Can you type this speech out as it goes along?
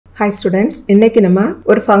Hi students, இன்னைக்கு நம்ம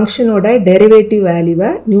ஒரு ஃபங்க்ஷனோட டெரிவேட்டிவ் வேல்யூவை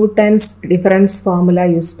நியூட்டன்ஸ் டிஃபரன்ஸ் ஃபார்முலா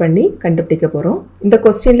யூஸ் பண்ணி கண்டுபிடிக்க போறோம். இந்த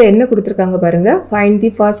क्वेश्चनல என்ன கொடுத்திருக்காங்க பாருங்க. Find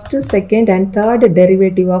the first, second and third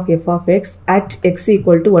derivative of f of x at x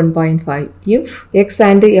equal to 1.5. If x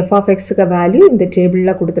and f of x க்கு வேல்யூ இந்த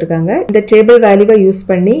டேபிள்ல கொடுத்திருக்காங்க. இந்த டேபிள் வேல்யூவை யூஸ்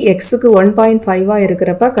பண்ணி x க்கு 1.5 ஆ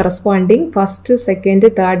இருக்குறப்ப corresponding first, second,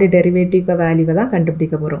 third derivative க்கு வேல்யூவை தான்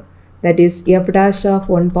கண்டுபிடிக்க போறோம். That is f dash of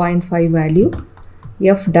 1.5 value,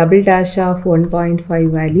 f double dash of 1.5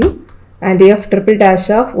 value and f triple dash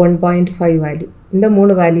of 1.5 value. இந்த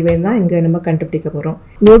மூணு வேல்யூவை தான் இங்க நம்ம கண்டுபிடிக்க போறோம்.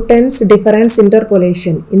 நியூட்டன்ஸ் டிஃபரன்ஸ்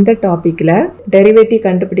இன்டர்போலேஷன் இந்த டாபிக்ல டெரிவேட்டிவ்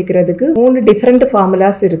கண்டுபிடிக்கிறதுக்கு மூணு டிஃபரண்ட்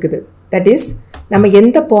ஃபார்முலாஸ் இருக்குது. தட் இஸ் நம்ம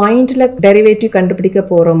எந்த பாயிண்ட்ல டெரிவேட்டிவ் கண்டுபிடிக்க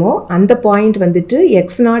போறோமோ அந்த பாயிண்ட் வந்துட்டு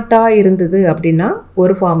x நாட்டா இருந்தது அப்படின்னா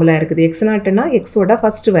ஒரு ஃபார்முலா இருக்குது. x நாட்னா x ஓட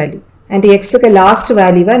ஃபர்ஸ்ட் வேல்யூ and x க்கு லாஸ்ட்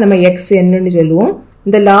வேல்யூவை நம்ம xn ன்னு சொல்லுவோம்.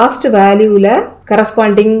 இந்த லாஸ்ட் வேல்யூல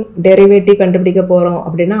கரஸ்பாண்டிங் டெரிவேட்டிவ் கண்டுபிடிக்க போறோம்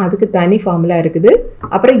அப்படின்னா அதுக்கு தனி ஃபார்முலா இருக்குது.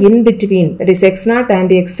 அப்புறம் in between that is x0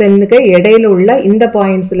 and xn க்கு இடையில உள்ள இந்த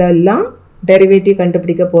பாயிண்ட்ஸ்ல எல்லாம் டெரிவேட்டிவ்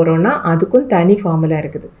கண்டுபிடிக்க போறோம்னா அதுக்கும் தனி ஃபார்முலா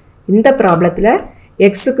இருக்குது. இந்த ப்ராப்ளத்துல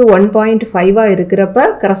x க்கு 1.5 ஆ இருக்குறப்ப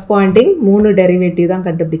கரஸ்பாண்டிங் மூணு டெரிவேட்டிவ் தான்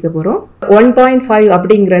கண்டுபிடிக்க போறோம். 1.5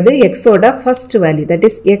 அப்படிங்கிறது x ஓட first value that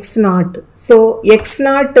is x0. So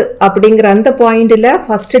x0 அப்படிங்கற அந்த பாயிண்ட்ல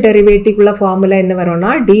ஃபர்ஸ்ட் டெரிவேட்டிவ் உள்ள ஃபார்முலா என்ன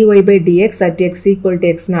வரும்னா dy/dx at x equal to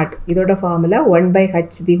x0. இதோட formula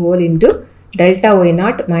 1/h the whole into delta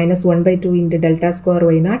y0 minus 1/2 into delta square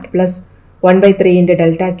y0 plus 1/3 into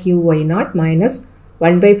delta q y0 minus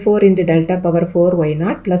 1/4 into delta power 4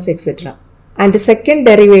 y0 plus etc. And second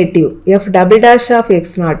derivative f double dash of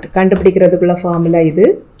x0 கண்டுபிடிக்கிறதுக்குள்ள formula இது.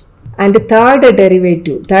 And third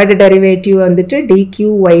derivative வந்துட்டு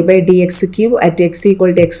dqy/dx cube at x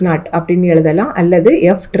equal to x0 அப்படின்னு எழுதலாம் அல்லது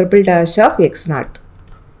f triple dash of x0.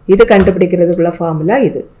 இது கண்டுபிடிக்கிறதுக்குள்ள formula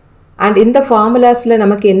இது. And இந்த ஃபார்முலாஸ்ல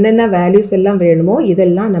நமக்கு என்னென்ன வேல்யூஸ் எல்லாம் வேணுமோ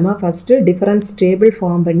இதெல்லாம் நம்ம ஃபர்ஸ்ட் டிஃபரன்ஸ் டேபிள்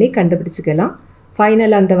ஃபார்ம் பண்ணி கண்டுபிடிச்சுக்கலாம்.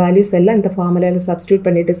 ஃபைனல் அந்த வேல்யூஸ் எல்லாம் இந்த ஃபார்முலால சப்ஸ்டிட்யூட்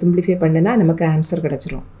பண்ணிட்டு சிம்பிளிஃபை பண்ணனா நமக்கு ஆன்சர்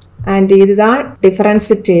கிடைச்சிரும். And இதுதான் டிஃபரன்ஸ்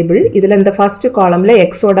டேபிள். இதுல இந்த ஃபர்ஸ்ட் காலம்ல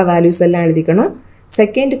x ஓட வேல்யூஸ் எல்லாம் எழுதிக்கணும்.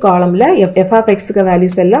 செகண்ட் காலம்ல f of x க்கு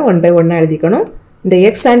வேல்யூஸ் எல்லாம் 1/1 எழுதிக்கணும். இந்த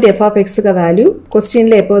x and f of x க்கு வேல்யூ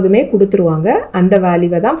क्वेश्चनல எப்பவுமே கொடுத்துருவாங்க. அந்த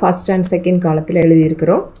வேல்யூவை தான் ஃபர்ஸ்ட் அண்ட் செகண்ட் காலத்துல எழுதி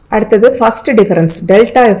இருக்கிறோம். அடுத்தது first difference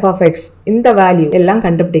delta f of x இந்த வேல்யூ எல்லாம்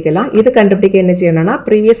கண்டுபிடிக்கலாம். இது கண்டுபிடிக்க என்ன செய்யணும்னா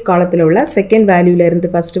ப்ரீவியஸ் காலத்துல உள்ள செகண்ட் வேல்யூல இருந்து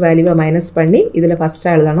ஃபர்ஸ்ட் வேல்யூவை மைனஸ் பண்ணி இதுல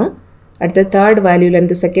ஃபர்ஸ்டா எழுதணும். அடுத்து தேர்ட் வேல்யூல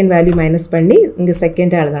இருந்து செகண்ட் வேல்யூ மைனஸ் பண்ணி இங்க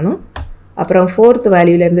செகண்டா எழுதணும். அப்புறம் ஃபோர்த்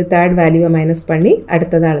வேல்யூல இருந்து தேர்ட் வேல்யூவை மைனஸ் பண்ணி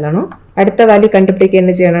அடுத்ததா எழுதணும். அடுத்த வேல்யூ கண்டுபிடிக்க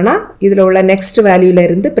என்ன செய்யணும்னா இதுல உள்ள நெக்ஸ்ட் வேல்யூல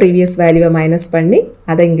இருந்து ப்ரீவியஸ் வேல்யூவை மைனஸ் பண்ணி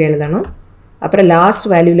அதை இங்க எழுதணும். அப்புறம் லாஸ்ட்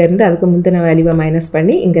வேல்யூல இருந்து அதுக்கு முந்தின வேல்யூவை மைனஸ்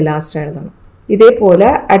பண்ணி இங்க லாஸ்டா எழுதணும். இதே போல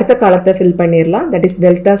அடுத்த காலத்தை ஃபில் பண்ணிரலாம். That is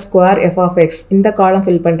delta square f of x இந்த காலம்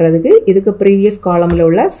ஃபில் பண்றதுக்கு இதுக்கு ப்ரீவியஸ் காலம்ல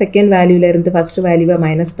உள்ள செகண்ட் வேல்யூல இருந்து ஃபர்ஸ்ட் வேல்யூவை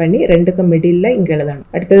மைனஸ் பண்ணி ரெண்டுக்கு மிடில்ல இங்க எழுதணும்.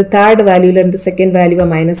 அடுத்து தேர்ட் வேல்யூல இருந்து செகண்ட் வேல்யூவை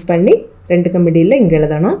மைனஸ் பண்ணி ரெண்டுக்கு மிடில்ல இங்க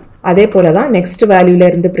எழுதணும். அதே போல தான் நெக்ஸ்ட் வேல்யூல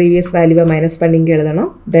இருந்து ப்ரீவியஸ் வேல்யூவை மைனஸ் பண்ணி இங்க எழுதணும்.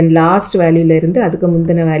 தென் லாஸ்ட் வேல்யூல இருந்து அதுக்கு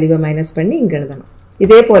முந்தின வேல்யூவை மைனஸ் பண்ணி இங்க எழுதணும்.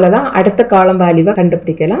 இதே போல தான் அடுத்த காலம் வேல்யூவை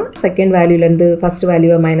கண்டுபிடிக்கலாம். செகண்ட் வேல்யூல இருந்து ஃபர்ஸ்ட்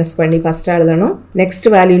வேல்யூவை மைனஸ் பண்ணி ஃபர்ஸ்டா எழுதணும். நெக்ஸ்ட்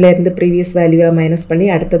வேல்யூல இருந்து ப்ரீவியஸ் வேல்யூவை மைனஸ் பண்ணி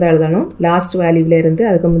அடுத்ததா எழுதணும். லாஸ்ட் வேல்யூல இருந்து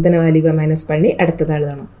அதுக்கு முந்தின வேல்யூவை மைனஸ் பண்ணி அடுத்ததா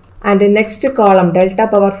எழுதணும். அண்ட் நெக்ஸ்ட் காலம் delta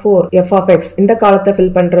power 4 f of x இந்த காலத்தை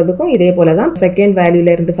ஃபில் பண்றதுக்கும் இதே போல தான் செகண்ட் வேல்யூல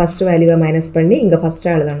இருந்து ஃபர்ஸ்ட் வேல்யூவை மைனஸ் பண்ணி இங்க ஃபர்ஸ்டா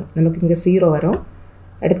எழுதணும். நமக்கு இங்க 0 வரும்.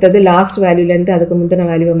 அடுத்தது லாஸ்ட் வேல்யூல இருந்து அதுக்கு முந்தின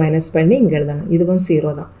வேல்யூவை மைனஸ் பண்ணி இங்க எழுதணும். இதுவும்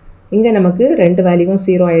 0 தான். இங்க நமக்கு ரெண்டு வேல்யூவும்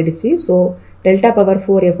 0 ஆயிடுச்சு. So delta power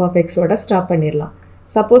 4 f of x ஓட ஸ்டாப் பண்ணிரலாம்.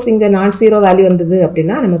 சப்போஸ் இங்க நான் 0 வேல்யூ வந்தது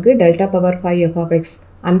அப்படின்னா நமக்கு delta power 5 f of x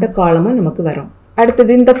அந்த காலமும் நமக்கு வரும்.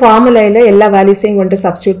 அடுத்தது இந்த ஃபார்முலால எல்லா வேல்யூஸையும் கொண்டு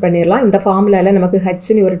சப்ஸ்டிட்யூட் பண்ணிரலாம். இந்த ஃபார்முலால நமக்கு h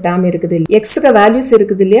ன்னு ஒரு டேர்ம் இருக்குது. x க்கு வேல்யூஸ்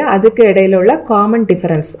இருக்குது இல்லையா அதுக்கு இடையில உள்ள காமன்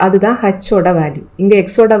டிஃபரன்ஸ் அதுதான் h ஓட வேல்யூ. இங்க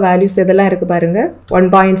x ஓட வேல்யூஸ் எதெல்லாம் இருக்கு பாருங்க.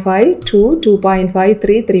 1.5 2 2.5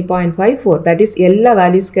 3 3.5 4 தட் இஸ் எல்லா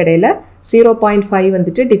வேல்யூஸ்க்கு இடையில 0.5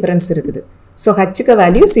 வந்துட்டு டிஃபரன்ஸ் இருக்குது. So h க்கு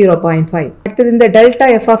வேல்யூ 0.5. அடுத்து இந்த டெல்டா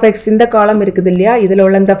f of x இந்த காலம் இருக்குது இல்லையா இதுல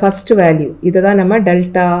உள்ள இந்த ஃபர்ஸ்ட் வேல்யூ இதுதான் நம்ம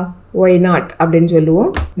டெல்டா y0 அப்படின்னு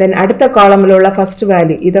சொல்லுவோம். தென் அடுத்த காலம்ல உள்ள ஃபர்ஸ்ட்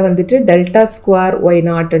வேல்யூ இதை வந்துட்டு டெல்டா ஸ்கொயர்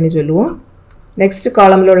y0 ன்னு சொல்லுவோம். நெக்ஸ்ட்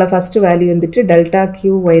காலம்ல உள்ள ஃபர்ஸ்ட் வேல்யூ வந்துட்டு டெல்டா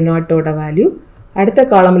q y0 ஓட வேல்யூ. அடுத்த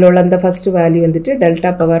காலம்ல உள்ள அந்த ஃபர்ஸ்ட் வேல்யூ வந்துட்டு டெல்டா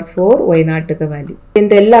பவர் 4 y0 க்கு வேல்யூ.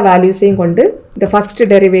 இந்த எல்லா வேல்யூஸையும் கொண்டு இந்த ஃபர்ஸ்ட்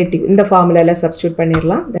டெரிவேட்டிவ் இந்த ஃபார்முலால சப்ஸ்டிட்யூட்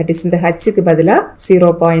பண்ணிரலாம். தட் இஸ் இந்த h க்கு பதிலா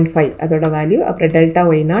 0.5 அதோட வேல்யூ. அப்புறம் delta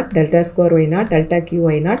y0 delta square y0 delta q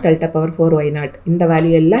y0 delta power 4 y0 இந்த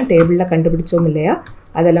வேல்யூ எல்லாம் டேபிள்ல கண்டுபிடிச்சோம் இல்லையா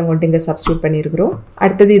அதெல்லாம் கொண்டு இங்கே சப்ஸ்டியூட் பண்ணியிருக்கிறோம்.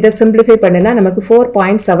 அடுத்தது இதை சிம்பிளிஃபை பண்ணினா நமக்கு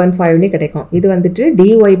 4.75 கிடைக்கும். இது வந்துட்டு dy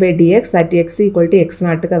by dx at x equal to x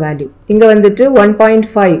நாட்டுக்கு வேல்யூ. இங்கே வந்துட்டு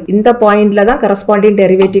 1.5 இந்த பாயிண்ட்ல தான் கரஸ்பாண்டிங்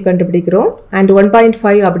டெரிவேட்டிவ் கண்டுபிடிக்கிறோம். அண்ட்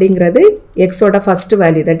 1.5 அப்படிங்கிறது எக்ஸோட first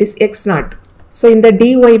value, that is x not. So இந்த dy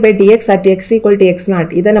by dx at x equal to x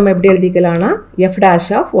not இதை நம்ம எப்படி எழுதிக்கலாம்னா f dash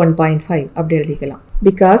of 1.5 அப்படி எழுதிக்கலாம்.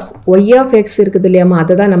 பிகாஸ் y of x இருக்குது இல்லையாமா,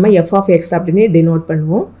 அதை தான் நம்ம f of x அப்படின்னு டினோட்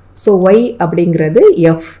பண்ணுவோம். ஸோ y அப்படிங்கிறது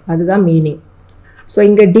f, அதுதான் மீனிங். ஸோ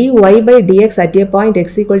இங்கே dy by dx at a point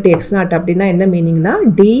x equal to x not அப்படின்னா என்ன மீனிங்னா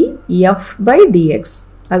df by dx,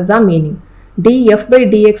 அதுதான் மீனிங். df by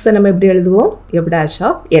dx நம்ம எப்படி எழுதுவோம், f dash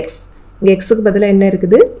of x. இங்கே xக்கு பதிலாக என்ன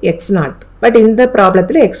இருக்குது, x நாட். பட் இந்த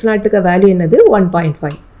ப்ராப்ளத்தில் x நாட்டுக்கு வேல்யூ என்னது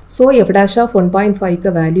 1.5. So f dash of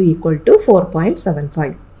 1.5க்கு value equal to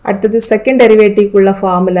 4.75. அடுத்தது செகண்ட் டெரிவேட்டிவ் உள்ள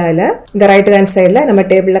ஃபார்முலாவில் இந்த ரைட் ஹேண்ட் சைடில் நம்ம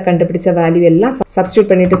டேபிளில் கண்டுபிடிச்ச வேல்யூ எல்லாம் சப்ஸ்டியூட்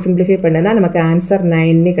பண்ணிட்டு சிம்பிளிஃபை பண்ணனா நமக்கு ஆன்சர்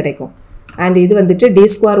 9 கிடைக்கும். அண்ட் இது வந்துட்டு d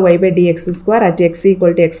square y by dx square at x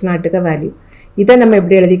equal to x நாட்டுக்கு வேல்யூ. இதை நம்ம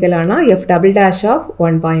எப்படி எழுதிக்கலாம்னா f double dash of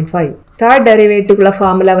 1.5. Third derivative உள்ள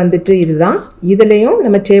ஃபார்முலா வந்துட்டு இதுதான். இதுலேயும்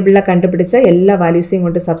நம்ம டேபிளில் கண்டுபிடிச்ச எல்லா வேல்யூஸையும்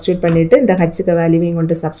கொண்டு சப்ஸ்டியூட் பண்ணிட்டு இந்த ஹச்சுக்கு வேல்யூவையும்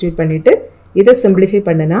கொண்டு சப்ஸ்டியூட் பண்ணிட்டு இதை சிம்பிளிஃபை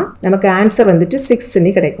பண்ணனா நமக்கு ஆன்சர் வந்துட்டு 6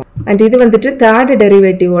 கிடைக்கும். அண்ட் இது வந்துட்டு third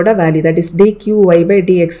டெரிவேட்டிவோட value, that is dqy by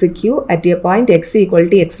dxq at a point x equal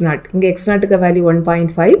to x not. இங்கே x நாட்டுக்கு வேல்யூ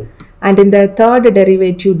 1.5. அண்ட் இந்த தேர்ட்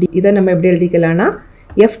டெரிவேட்டிவ் இதை நம்ம எப்படி எழுதிக்கலாம்னா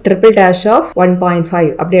f triple dash of 1.5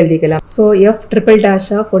 அப்படி எழுதிக்கலாம். So f triple dash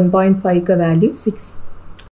of 1.5க்கு value 6.